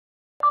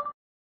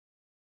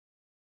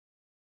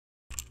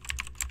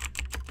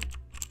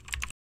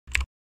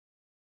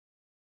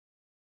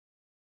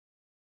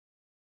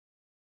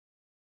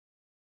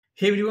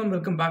Hey everyone,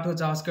 welcome back to the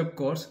JavaScript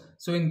course.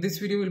 So in this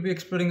video, we'll be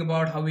exploring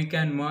about how we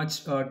can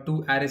merge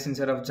two arrays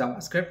inside of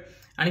JavaScript.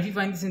 And if you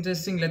find this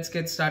interesting, let's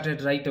get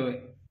started right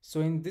away.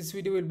 So in this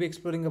video, we'll be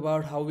exploring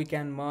about how we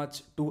can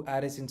merge two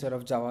arrays inside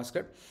of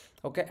JavaScript.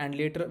 Okay, and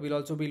later we'll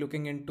also be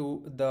looking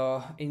into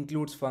the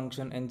includes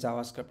function in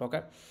JavaScript.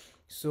 Okay,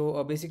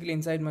 so basically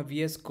inside my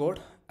VS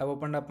Code, I've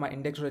opened up my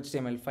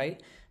index.html file,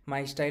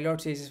 my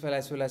style.css file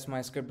as well as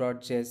my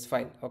script.js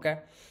file. Okay,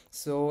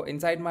 so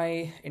inside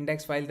my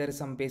index file there is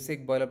some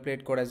basic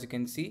boilerplate code as you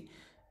can see,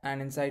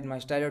 and inside my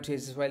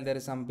style.css file there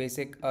is some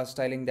basic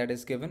styling that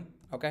is given.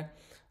 Okay,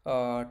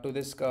 to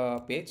this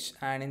page,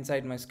 and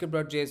inside my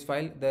script.js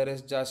file there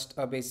is just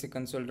a basic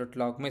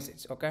console.log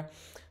message. Okay,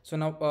 so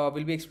now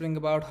we'll be explaining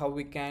about how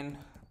we can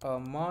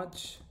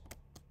merge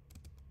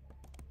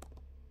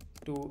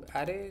two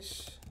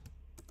arrays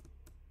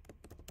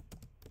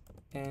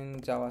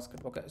in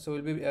JavaScript. Okay, so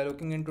we'll be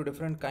looking into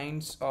different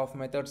kinds of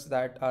methods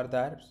that are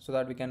there so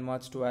that we can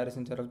merge two arrays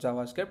inside of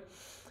JavaScript.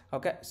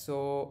 Okay,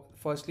 so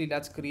firstly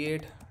let's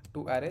create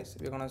two arrays.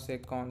 We're gonna say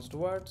const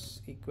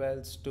words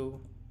equals to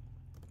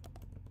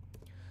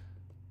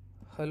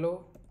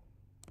hello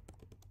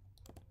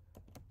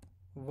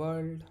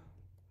world,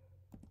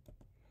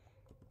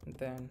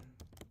 then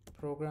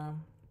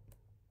program.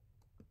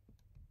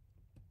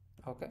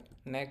 Okay,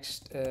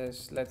 next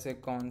is, let's say,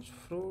 const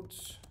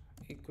fruits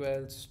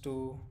equals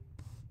to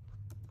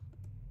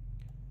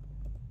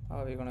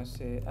we're gonna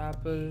say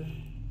apple,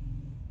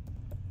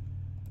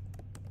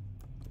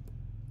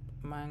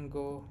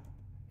 mango,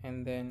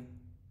 and then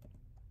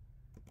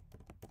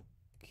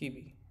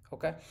kiwi.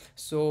 Okay,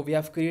 so we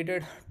have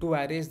created two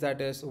arrays,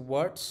 that is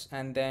words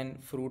and then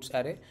fruits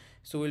array.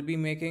 So we'll be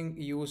making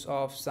use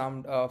of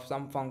some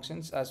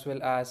functions as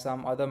well as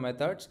some other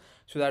methods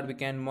so that we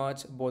can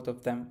merge both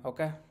of them.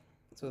 Okay,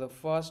 so the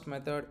first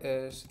method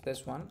is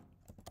this one.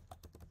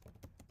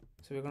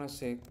 So we're going to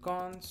say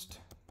const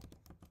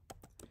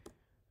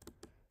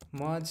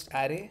merged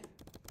array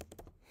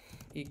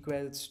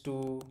equals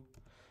to,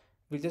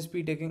 we'll just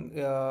be taking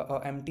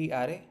a empty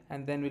array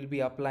and then we'll be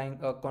applying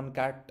a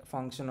concat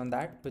function on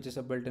that, which is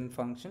a built-in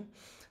function.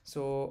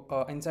 So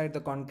inside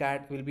the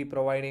concat we'll be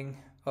providing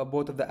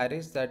both of the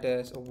arrays, that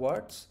is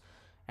words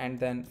and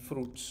then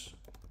fruits.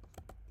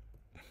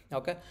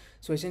 Okay,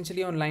 so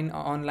essentially on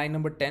line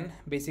number 10,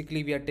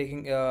 basically we are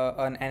taking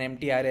an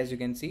empty array as you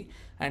can see,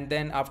 and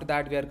then after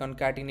that we are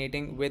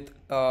concatenating with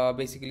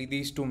basically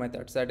these two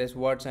methods, that is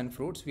words and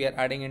fruits. We are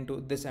adding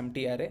into this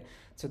empty array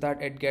so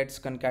that it gets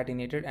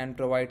concatenated and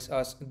provides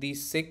us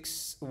these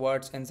 6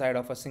 words inside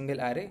of a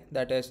single array,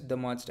 that is the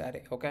merged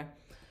array. Okay,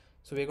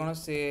 so we're gonna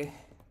say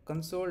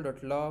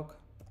console.log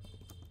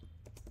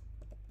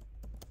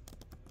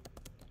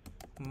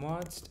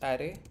merged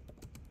array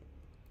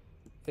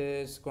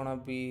is gonna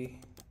be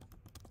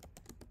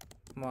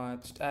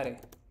merged array.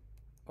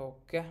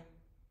 Okay,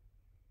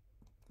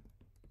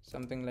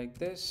 something like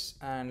this,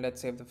 and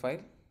let's save the file.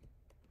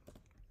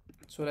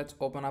 So let's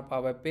open up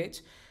our web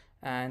page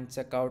and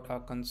check out our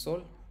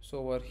console. So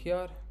over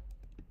here,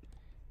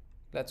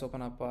 let's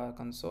open up our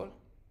console.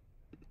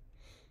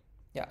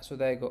 Yeah, so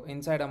there you go.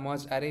 Inside a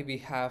merged array we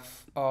have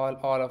all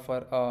of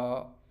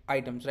our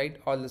items,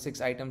 right? All the 6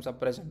 items are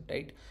present,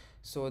 right?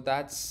 So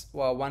that's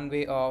one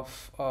way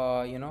of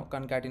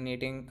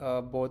concatenating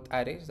both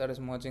arrays, that is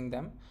merging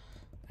them.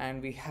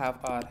 And we have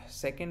our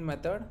second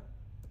method.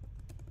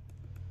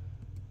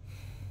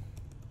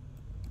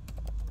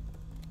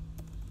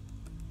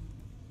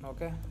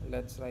 Okay,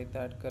 let's write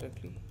that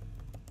correctly,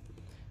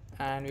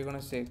 and we're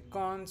gonna say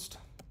const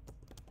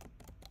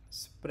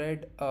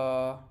spread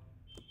array.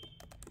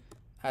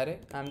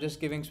 I'm just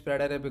giving spread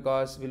array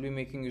because we'll be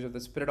making use of the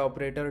spread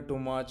operator to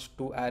merge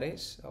two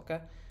arrays. Okay,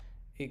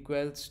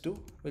 equals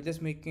to, we'll just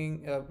be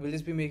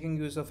making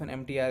use of an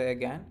empty array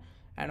again,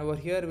 and over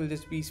here we'll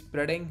just be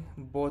spreading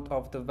both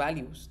of the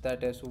values,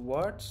 that is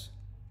words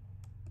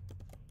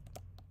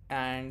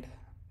and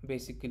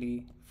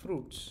basically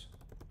fruits,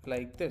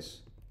 like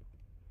this.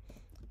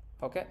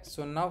 Okay,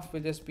 so now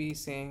we'll just be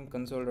saying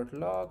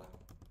console.log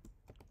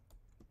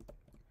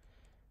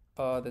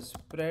the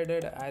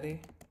spreaded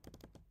array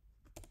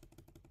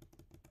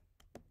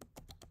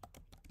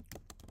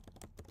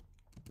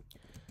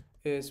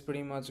is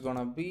pretty much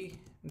gonna be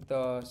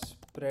the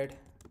spread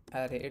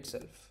array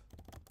itself.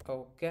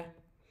 Okay,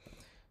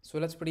 so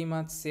let's pretty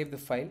much save the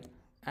file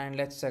and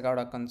let's check out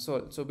our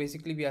console. So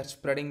basically we are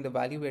spreading the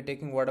value. We are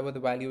taking whatever the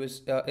value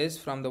is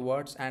from the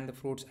words and the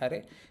fruits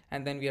array,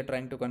 and then we are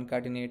trying to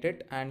concatenate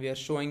it and we are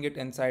showing it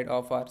inside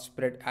of our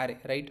spread array,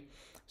 right?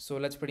 So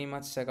let's pretty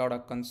much check out our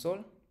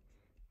console.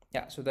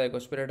 Yeah, so there you go.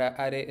 Spread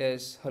array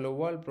is hello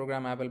world,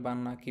 program, apple,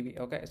 banana, kiwi.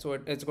 Okay, so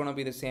it's going to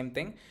be the same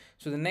thing.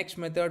 So the next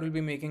method we'll be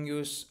making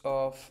use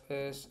of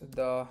is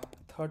the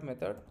third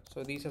method.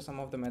 So these are some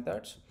of the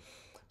methods.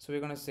 So we're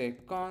going to say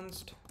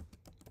const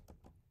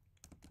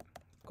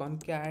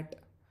concat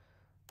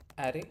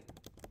array.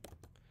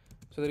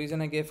 So the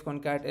reason I gave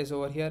concat is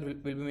over here we'll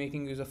be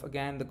making use of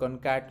again the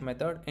concat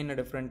method in a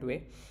different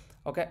way.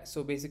 Okay,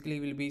 so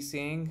basically we'll be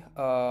saying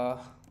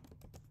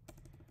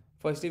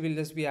Firstly, we'll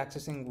just be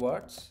accessing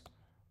words,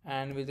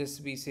 and we'll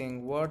just be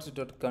saying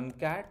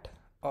words.concat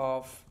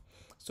of,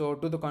 so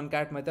to the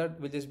concat method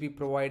we'll just be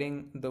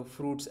providing the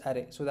fruits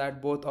array so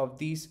that both of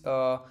these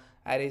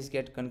arrays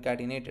get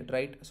concatenated,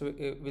 right? So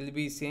we'll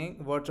be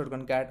saying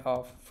words.concat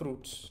of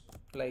fruits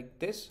like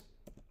this.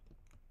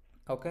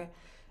 Okay,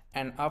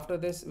 and after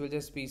this we'll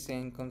just be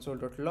saying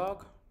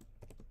console.log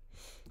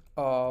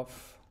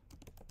of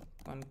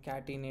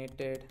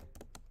concatenated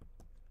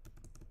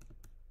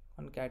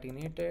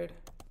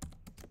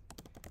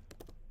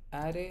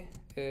array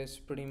is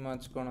pretty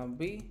much gonna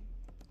be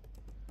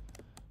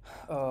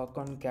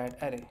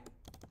concat array.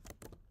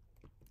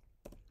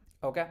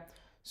 Okay,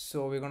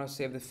 so we're gonna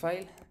save the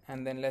file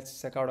and then let's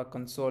check out our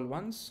console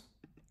once.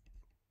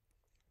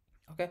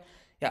 Okay,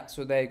 yeah,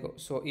 so there you go.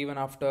 So even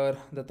after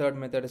the third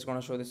method is going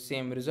to show the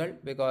same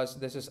result because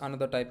this is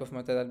another type of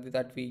method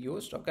that we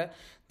used. Okay,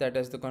 that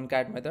is the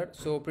concat method.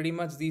 So pretty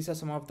much these are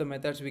some of the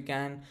methods we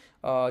can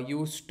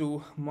use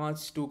to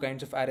merge two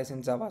kinds of arrays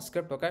in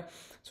JavaScript. Okay,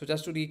 so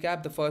just to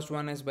recap, the first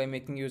one is by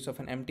making use of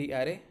an empty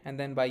array, and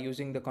then by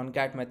using the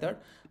concat method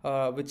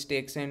which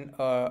takes in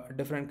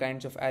different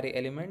kinds of array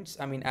elements,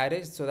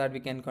 arrays, so that we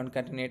can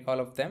concatenate all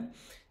of them.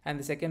 And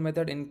the second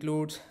method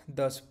includes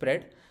the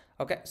spread.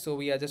 Okay, so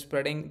we are just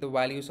spreading the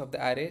values of the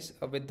arrays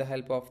with the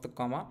help of the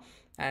comma.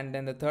 And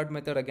then the third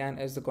method again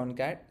is the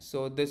concat.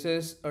 So this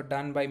is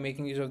done by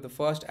making use of the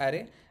first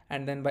array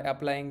and then by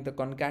applying the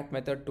concat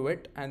method to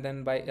it, and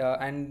then by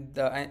and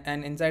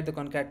inside the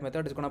concat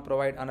method is going to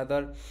provide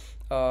another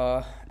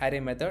array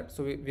method.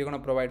 So we're going to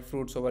provide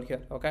fruits over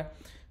here. Okay,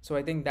 so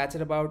I think that's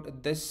it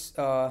about this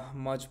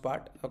merge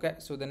part. Okay,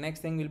 so the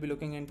next thing we'll be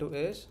looking into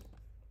is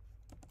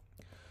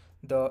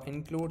the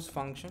includes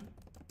function.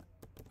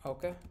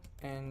 Okay,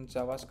 in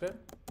JavaScript.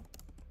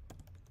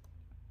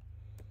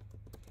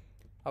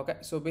 Okay,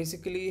 so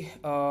basically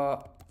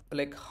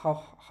like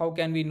how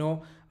can we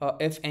know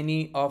if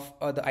any of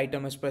the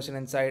item is present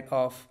inside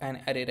of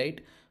an array,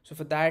 right? So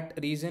for that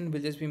reason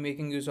we'll just be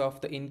making use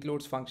of the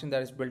includes function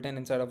that is built in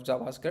inside of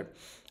JavaScript.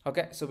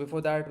 Okay, so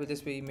before that we'll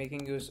just be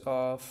making use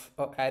of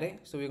array.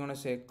 So we're going to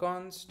say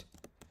const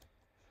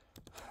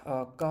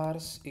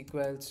cars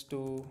equals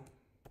to,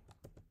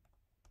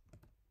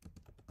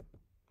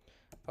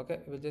 okay,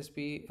 we'll just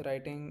be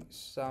writing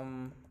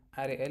some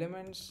array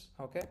elements.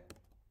 Okay,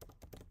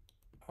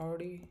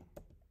 Audi,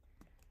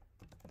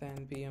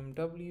 then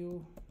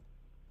BMW,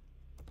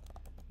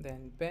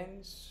 then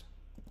Benz,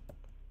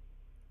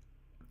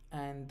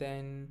 and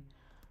then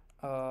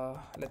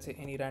let's say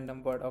any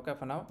random word. Okay,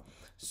 for now.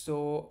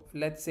 So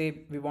let's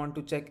say we want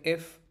to check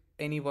if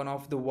any one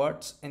of the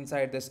words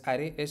inside this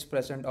array is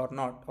present or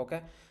not.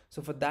 Okay,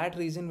 so for that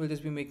reason we'll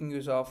just be making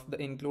use of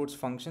the includes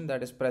function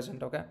that is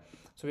present. Okay,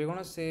 so we're going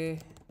to say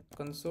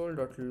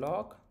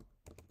console.log.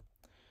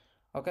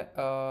 okay,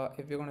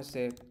 if we're going to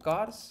say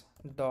cars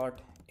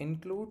dot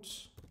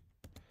includes,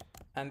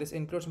 and this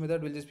includes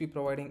method will just be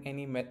providing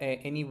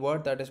any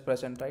word that is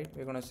present, right?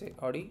 We're going to say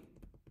Audi.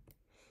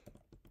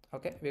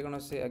 Okay, we're going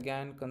to say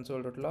again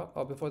console.log,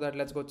 or before that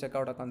let's go check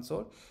out our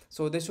console.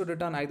 So this should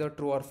return either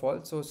true or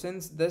false. So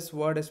since this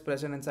word is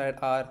present inside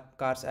our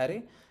cars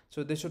array,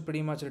 so this should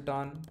pretty much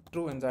return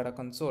true inside our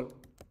console.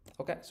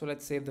 Okay, so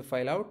let's save the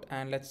file out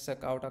and let's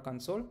check out our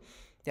console.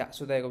 Yeah,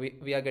 so there you go,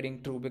 we are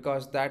getting true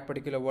because that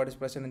particular word is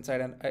present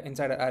inside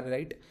our array,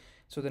 right?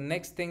 So the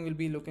next thing we'll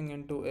be looking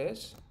into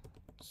is,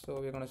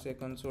 so we're going to say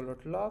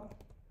console.log,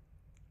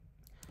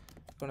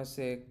 going to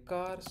say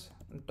cars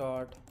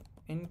dot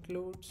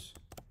includes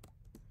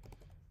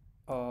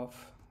of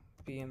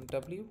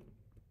BMW.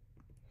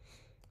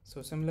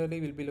 So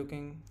similarly we'll be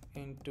looking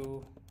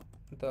into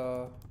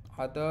the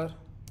other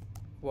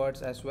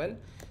words as well.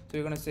 So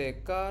we're going to say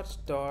cars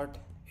dot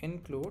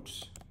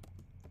includes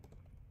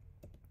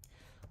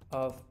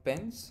of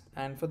pens,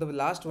 and for the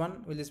last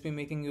one we'll just be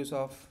making use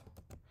of,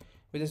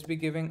 we'll just be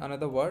giving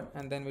another word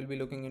and then we'll be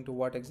looking into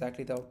what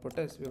exactly the output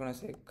is. We're going to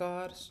say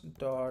cars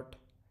dot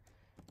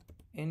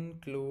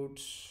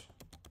includes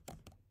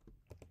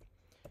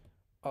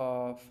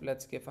of,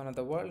 let's give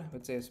another word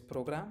which is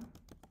program.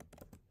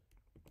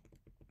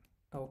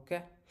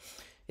 Okay,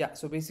 yeah,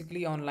 so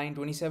basically on line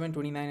 27,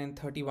 29 and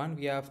 31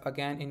 we have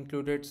again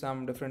included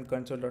some different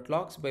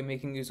console.logs by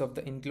making use of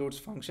the includes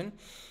function.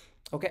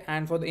 Okay,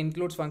 and for the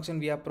includes function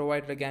we have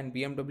provided again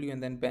BMW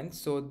and then Benz.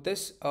 So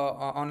this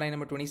on line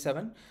number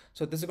 27,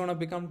 so this is going to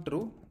become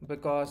true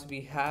because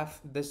we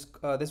have this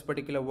this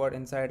particular word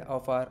inside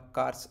of our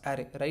cars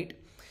array, right?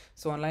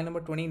 So on line number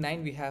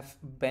 29 we have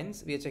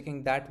Benz, we are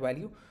checking that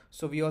value,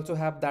 so we also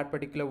have that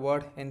particular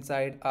word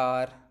inside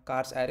our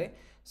cars array,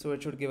 so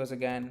it should give us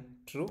again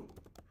true.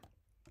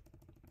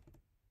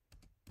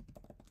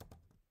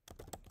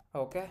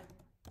 Okay,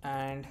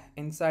 and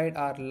inside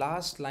our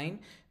last line,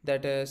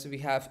 that is we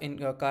have in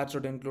cars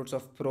dot includes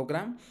of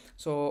program.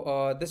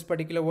 So this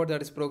particular word,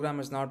 that is program,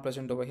 is not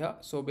present over here,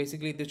 so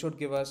basically this should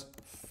give us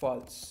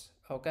false.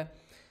 Okay,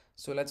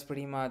 so let's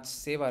pretty much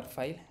save our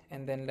file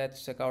and then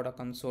let's check out our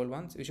console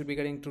once. We should be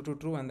getting true to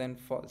true and then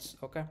false.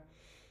 Okay,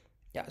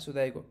 Yeah, so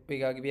there you go.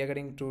 We are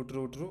getting true,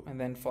 true, true, and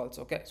then false.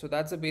 Okay, so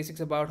that's the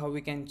basics about how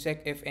we can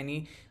check if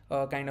any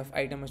kind of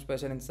item is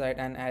present inside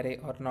an array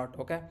or not.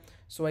 Okay,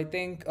 so I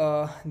think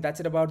that's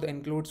it about the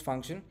includes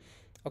function.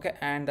 Okay,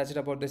 and that's it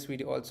about this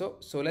video also.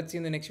 So let's see you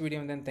in the next video,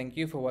 and then thank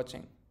you for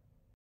watching.